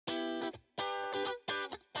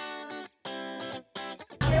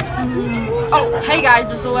Oh, hey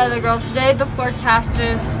guys, it's the weather girl. Today the forecast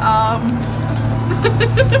is kind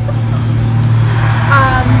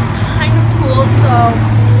of cool. So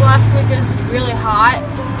last week is really hot.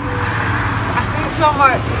 I think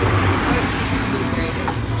somewhere.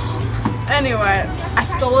 Anyway, I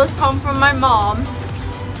stole this comb from my mom,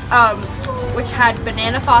 which had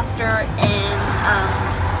banana foster and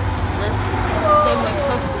this thing with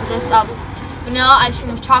this vanilla ice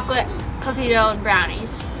cream, chocolate, cookie dough, and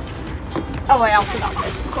brownies. Oh, I also got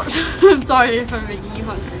this, of course. I'm sorry if I'm making you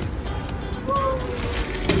hungry.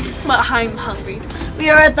 But I'm hungry. We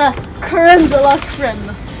are at the Crème.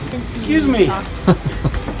 Excuse me.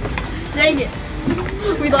 Dang it.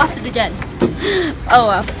 We lost it again. Oh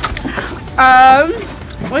well.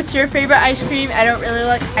 What's your favorite ice cream? I don't really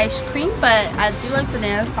like ice cream, but I do like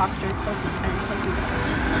banana foster and cookie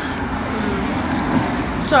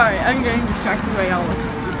dough. Sorry, I'm getting distracted by all the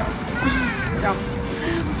cookie dough.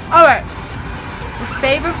 Alright.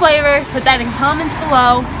 Favorite flavor, put that in comments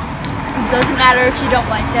below. It doesn't matter if you don't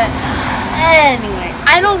like it. Anyway,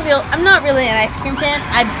 I'm not really an ice cream fan.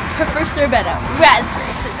 I prefer sorbetto,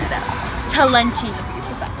 raspberry sorbetto, Talenti to be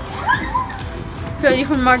precise. So you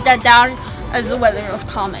can mark that down as the weather girl's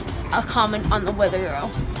comment, a comment on the weather girl.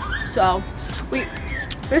 So we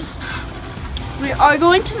are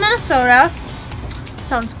going to Minnesota.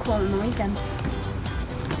 Sounds cool on the weekend.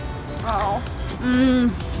 Oh,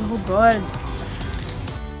 so good.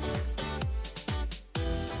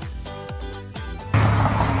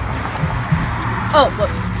 Oh,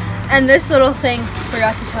 whoops. And this little thing,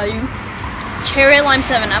 forgot to tell you, it's cherry lime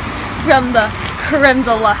 7-Up from the Crème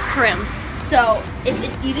de la Crème. So, it's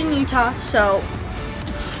in Eden, Utah, so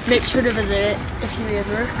make sure to visit it if you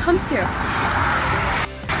ever come here.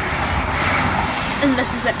 And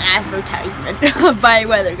this is an advertisement by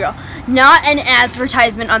Weather Girl. Not an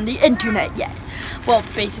advertisement on the internet yet. Well,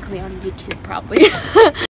 basically on YouTube, probably.